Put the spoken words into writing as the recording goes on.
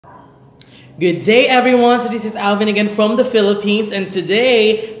Good day, everyone. So this is Alvin again from the Philippines, and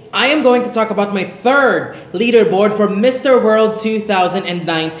today I am going to talk about my third leaderboard for Mr. World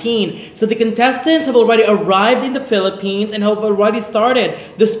 2019. So the contestants have already arrived in the Philippines and have already started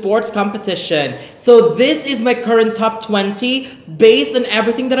the sports competition. So this is my current top 20 based on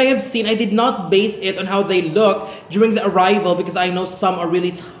everything that I have seen. I did not base it on how they look during the arrival because I know some are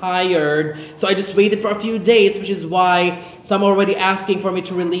really tired. So I just waited for a few days, which is why some are already asking for me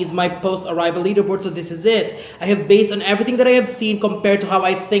to release my post-arrival leaderboard. So this is it. I have based on everything that I have seen compared to how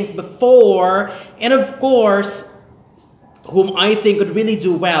I think before, and of course whom I think could really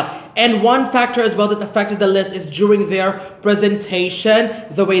do well. And one factor as well that affected the list is during their presentation,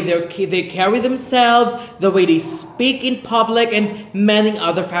 the way they carry themselves, the way they speak in public, and many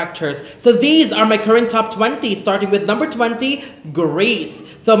other factors. So these are my current top 20, starting with number 20, Greece,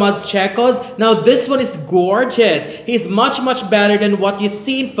 Thomas Tzekos. Now this one is gorgeous. He's much better than what you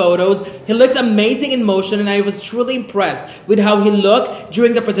see in photos. He looked amazing in motion, and I was truly impressed with how he looked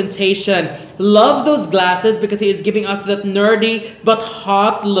during the presentation. Love those glasses because he is giving us that nerdy but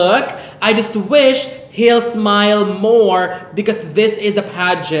hot look. I just wish he'll smile more because this is a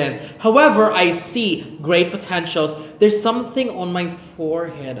pageant. However, I see great potentials. There's something on my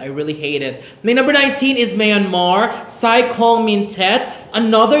forehead. I really hate it. My number 19 is Menon, Htet,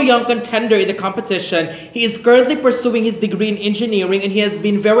 another young contender in the competition. He is currently pursuing his degree in engineering and he has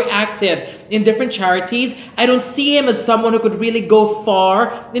been very active in different charities. I don't see him as someone who could really go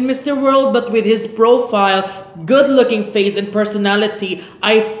far in Mr. World, but with his profile, good-looking face, and personality,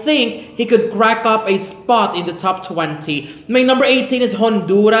 I think he could crack up a spot in the top 20. My number 18 is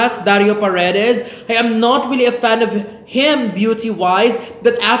Honduras, Dario Paredes. I am not really a fan of him beauty-wise,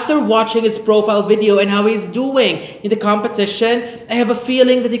 but after watching his profile video and how he's doing in the competition, I have a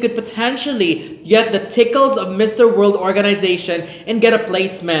feeling that he could potentially get the tickles of Mr. World organization and get a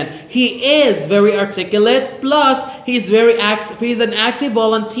placement. He is very articulate, plus he's very active. He's an active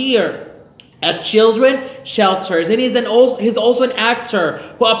volunteer at children shelters, and he's also an actor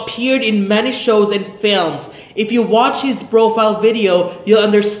who appeared in many shows and films. If you watch his profile video, you'll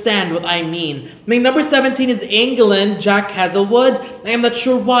understand what I mean. My number 17 is England, Heslewood. I am not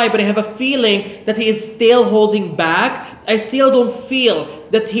sure why, but I have a feeling that he is still holding back. I still don't feel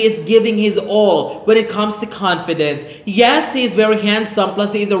that he is giving his all when it comes to confidence. Yes, he is very handsome,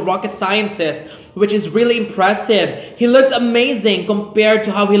 plus he is a rocket scientist, which is really impressive. He looks amazing compared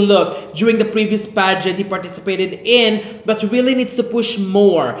to how he looked during the previous pageant he participated in, but really needs to push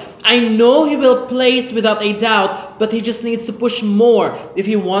more. I know he will place without a doubt, but he just needs to push more if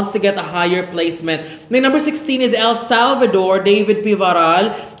he wants to get a higher placement. My number 16 is El Salvador, David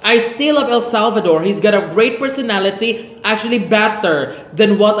Pivaral. I still love El Salvador. He's got a great personality, actually better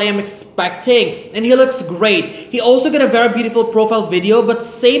than what I am expecting, and he looks great. He also got a very beautiful profile video, but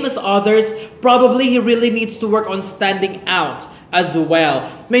same as others, probably he really needs to work on standing out as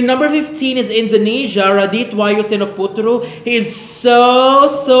well. My number 15 is Indonesia, Radit Wayu Senoputru. He is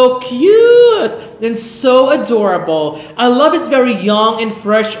so cute and so adorable. I love his very young and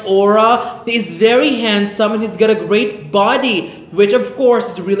fresh aura. He is very handsome and he's got a great body, which of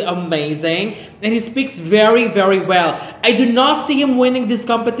course is really amazing. And he speaks very well. I do not see him winning this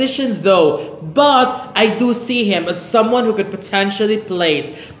competition though, but I do see him as someone who could potentially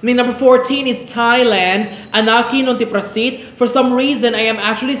place. My number 14 is Thailand, Anakin Nontiprasit. For some reason, I am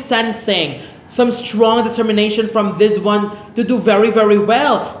actually sensing some strong determination from this one to do very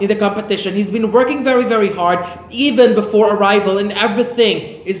well in the competition. He's been working very hard even before arrival, and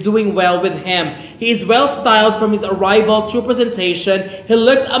everything is doing well with him. He is well styled from his arrival to presentation. He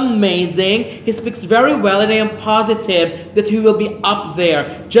looked amazing. He speaks very well, and I am positive that he will be up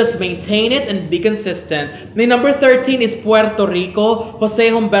there. Just maintain it and be consistent. My number 13 is Puerto Rico, Jose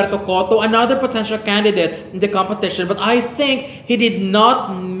Humberto Cotto, another potential candidate in the competition, but I think he did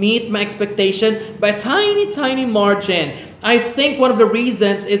not meet my expectation by a tiny margin. I think one of the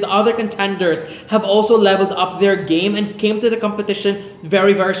reasons is other contenders have also leveled up their game and came to the competition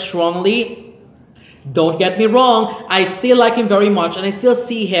very strongly. Don't get me wrong, I still like him very much and I still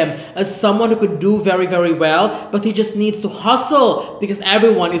see him as someone who could do very well, but he just needs to hustle because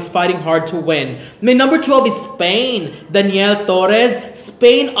everyone is fighting hard to win. My number 12 is Spain, Daniel Torres.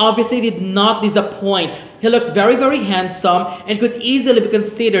 Spain obviously did not disappoint. He looked very handsome and could easily be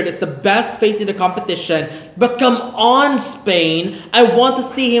considered as the best face in the competition. But come on, Spain, I want to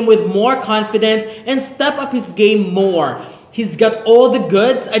see him with more confidence and step up his game more. He's got all the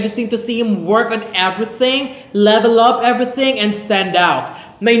goods. I just need to see him work on everything, level up everything, and stand out.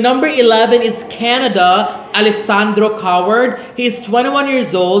 My number 11 is Canada, Alessandro. He is 21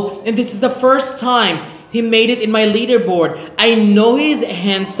 years old, and this is the first time He made it in my leaderboard. I know he's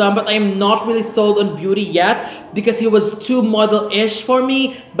handsome, but I am not really sold on beauty yet because he was too model-ish for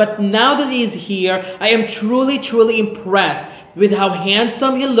me. But now that he's here, I am truly, truly impressed with how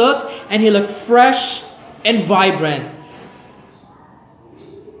handsome he looked, and he looked fresh and vibrant.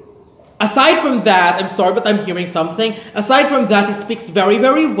 Aside from that, I'm sorry, but I'm hearing something. Aside from that, he speaks very,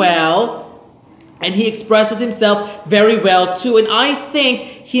 very well. And he expresses himself very well too. And I think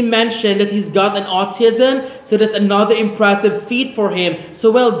he mentioned that he's got an autism. So that's another impressive feat for him.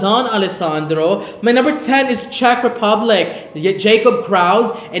 So well done, Alessandro. My number 10 is Czech Republic, Jakub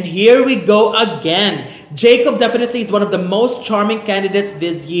Kraus. And here we go again. Jakub definitely is one of the most charming candidates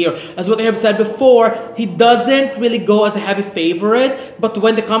this year. As what I have said before, he doesn't really go as a heavy favorite, but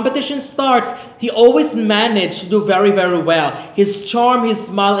when the competition starts, he always managed to do very, very well. His charm, his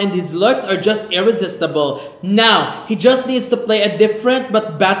smile, and his looks are just irresistible. Now, he just needs to play a different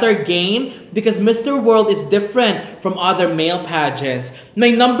but better game because Mr. World is different from other male pageants.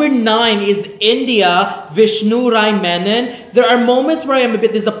 My number 9 is India, Vishnu Menon. There are moments where I am a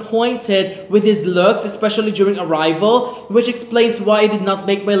bit disappointed with his looks, especially during arrival, which explains why I did not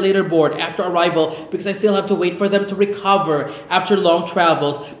make my leaderboard after arrival because I still have to wait for them to recover after long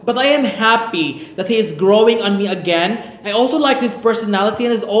travels. But I am happy that he is growing on me again. I also like his personality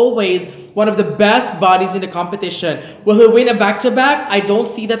and as always, one of the best bodies in the competition. Will he win a back-to-back? I don't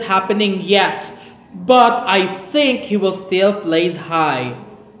see that happening yet. But I think he will still place high.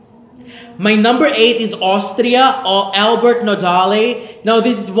 My number 8 is Austria, or Alberto Nodale. Now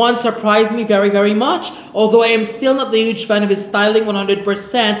this one surprised me very, very much. Although I am still not a huge fan of his styling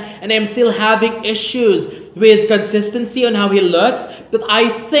 100%. And I am still having issues with consistency on how he looks. But I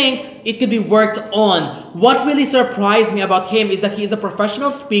think it could be worked on. What really surprised me about him is that he is a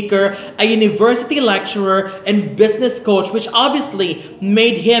professional speaker, a university lecturer, and business coach, which obviously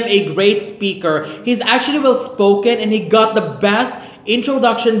made him a great speaker. He's actually well spoken and he got the best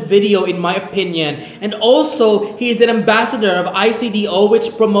introduction video in my opinion. And also, he is an ambassador of ICDO,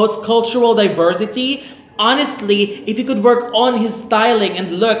 which promotes cultural diversity. Honestly, if he could work on his styling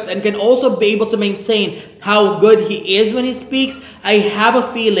and looks and can also be able to maintain how good he is when he speaks, I have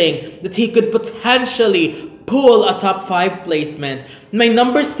a feeling that he could potentially pull a top 5 placement. My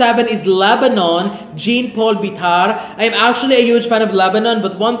number 7 is Lebanon, Jean-Paul Bitar. I am actually a huge fan of Lebanon,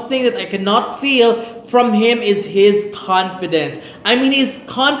 but one thing that I cannot feel from him is his confidence. I mean, he's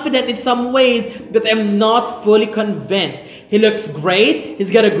confident in some ways, but I'm not fully convinced. He looks great,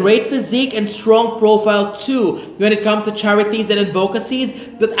 he's got a great physique and strong profile too when it comes to charities and advocacies,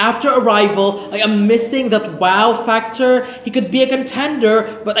 but after arrival, I am missing that wow factor. He could be a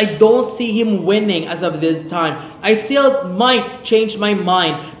contender, but I don't see him winning as of this time. I still might change my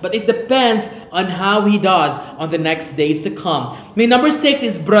mind, but it depends on how he does on the next days to come. My number 6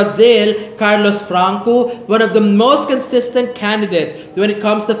 is Brazil, Carlos Franco, one of the most consistent candidates when it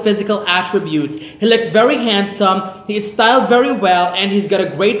comes to physical attributes. He looked very handsome, he is styled very well, and he's got a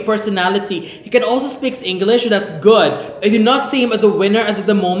great personality. He can also speak English, so that's good. I do not see him as a winner as of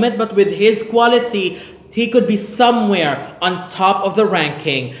the moment, but with his quality, he could be somewhere on top of the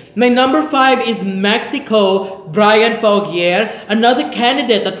ranking. My number 5 is Mexico, Brian Faugier, another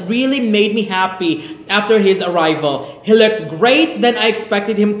candidate that really made me happy after his arrival. He looked great than I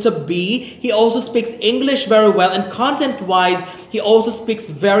expected him to be. He also speaks English very well, and content-wise, he also speaks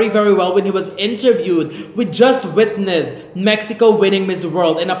very, very well when he was interviewed. We just witnessed Mexico winning Miss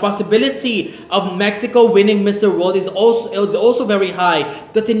World, and a possibility of Mexico winning Mr. World is also very high,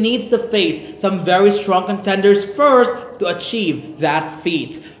 but he needs to face some very strong contenders first to achieve that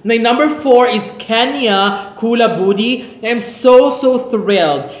feat. My number 4 is Kenya, Cula, Budi. I am so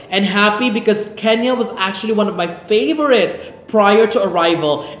thrilled and happy because Kenya was actually one of my favorites prior to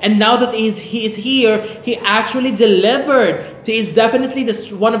arrival, and now that he is here, he actually delivered. He is definitely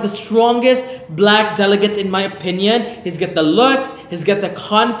one of the strongest black delegates in my opinion. He's got the looks, he's got the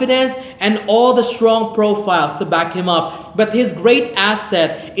confidence, and all the strong profiles to back him up. But his great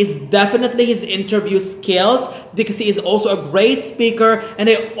asset is definitely his interview skills, because he is also a great speaker, and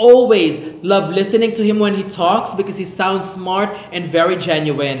I always love listening to him when he talks because he sounds smart and very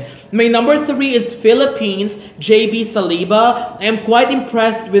genuine. My number 3 is Philippines, JB Saliba. I am quite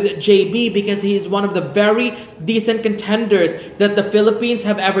impressed with JB because he is one of the very decent contenders that the Philippines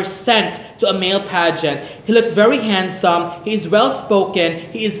have ever sent to a male pageant. He looked very handsome, he is well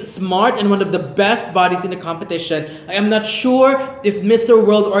spoken, he is smart, and one of the best bodies in the competition. I am not sure if Mr.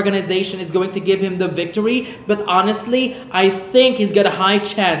 World organization is going to give him the victory, but honestly, I think he's got a high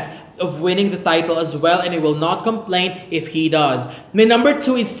chance of winning the title as well, and I will not complain if he does. My number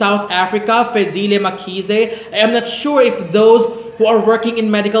 2 is South Africa, Fezile, Mkhize. I am not sure if those who are working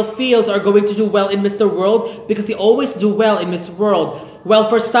in medical fields are going to do well in Mr. World, because they always do well in Miss World. Well,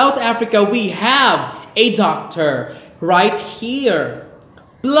 for South Africa, we have a doctor right here.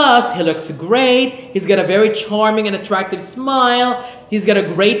 Plus, he looks great. He's got a very charming and attractive smile. He's got a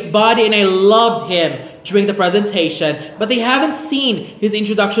great body, and I loved him during the presentation. But they haven't seen his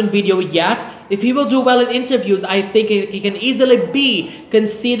introduction video yet. If he will do well in interviews, I think he can easily be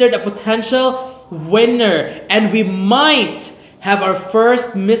considered a potential winner. And we might have our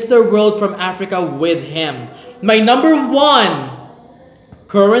first Mr. World from Africa with him. My number 1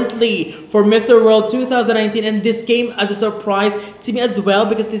 currently for Mr. World 2019, and this came as a surprise to me as well,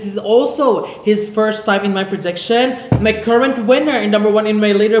 because this is also his first time in my prediction. My current winner in number 1 in my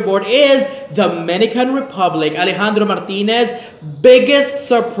leaderboard is Dominican Republic, Alejandro Martinez. Biggest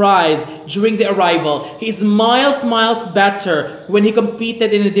surprise during the arrival. He's miles better when he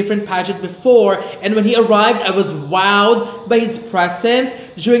competed in a different pageant before, and when he arrived, I was wowed by his presence.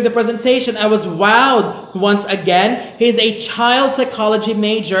 During the presentation, I was wowed once again. He's a child psychology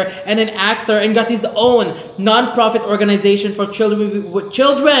major and an actor, and got his own non-profit organization for children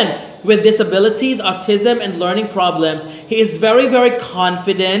with disabilities, autism, and learning problems. He is very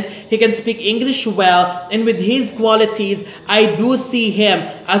confident. He can speak English well, and with his qualities, I do see him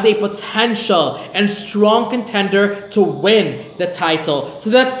as a potential and strong contender to win the title. So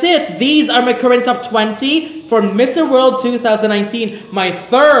that's it. These are my current top 20 for Mr. World 2019, my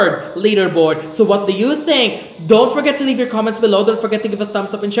 3rd leaderboard. So what do you think? Don't forget to leave your comments below. Don't forget to give a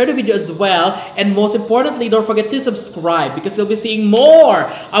thumbs up and share the video as well. And most importantly, don't forget to subscribe, because you'll be seeing more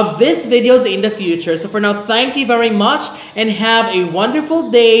of these videos in the future. So for now, thank you very much and have a wonderful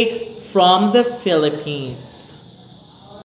day from the Philippines.